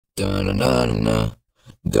da na na na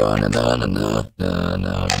da na na na na na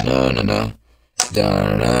na na na na da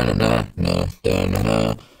na na na na da na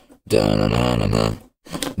na da na na na na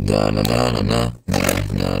da na na na na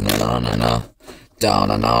na na na na da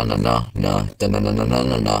na na na na na da na na na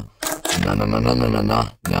na na na na na na na na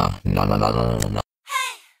na na na na na.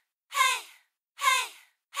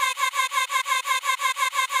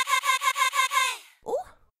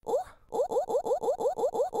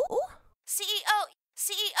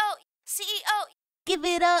 CEO, give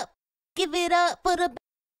it up for the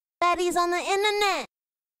baddies on the internet.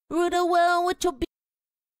 Rule the world with your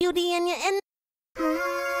beauty and your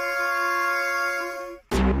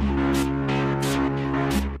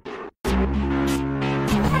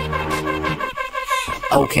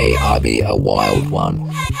Okay, I be a wild one.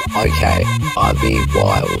 Okay, I be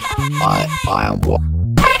wild. I am wild.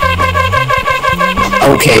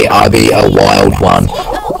 Okay, I be a wild one.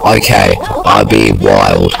 Okay, I be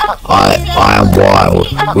wild. I am wild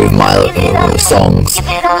with my songs.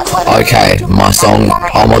 Okay, my song.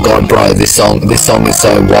 Oh my god, bro, this song is so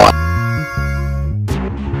wild.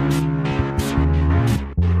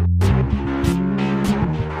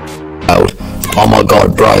 Oh my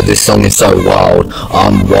god, bro, this song is so wild.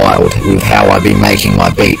 I'm wild with how I be making my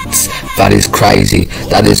beats. That is crazy.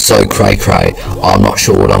 That is so cray-cray. I'm not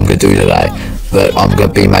sure what I'm gonna do today, but I'm gonna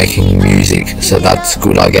be making music, so that's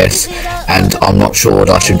good, I guess. And I'm not sure what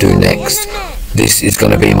I should do next. This is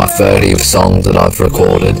gonna be my 30th song that I've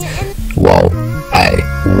recorded. Whoa, hey,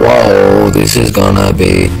 whoa, this is gonna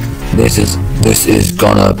be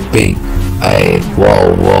a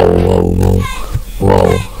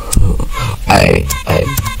whoa. Hey,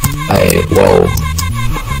 whoa,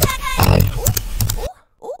 hey.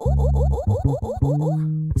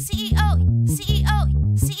 CEO,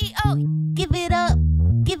 give it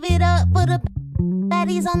up for the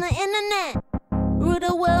baddies on the internet. Rule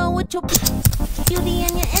the world with your beauty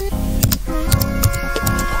and your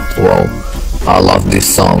Whoa, I love this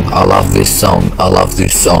song. This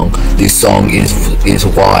song is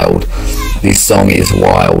wild. This song is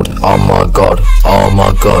wild. Oh my god,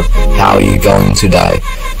 how are you going today?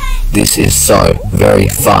 This is so very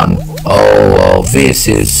fun. Oh, this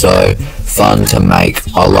is so fun to make.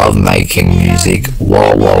 I love making music.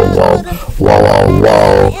 Whoa.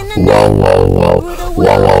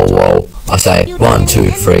 I say 1, 2,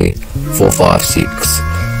 3, 4, 5, 6.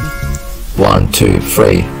 1, 2,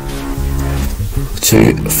 3.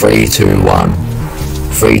 3, 2, 1.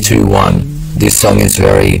 3, 2, 1. This song is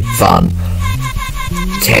very fun.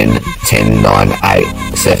 10, 9,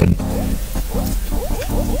 8, 7.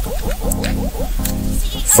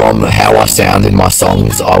 From how I sound in my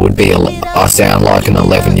songs, I sound like an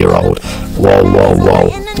 11-year-old. Whoa.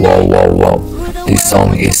 This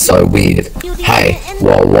song is so weird. Hey,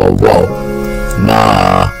 whoa.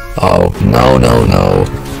 Nah. Oh, no.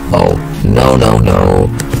 Oh, no.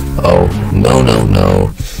 Oh,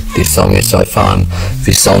 no. This song is so fun.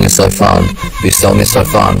 This song is so fun.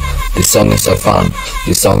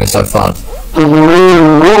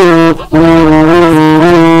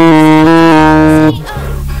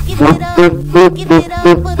 give it up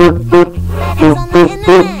for the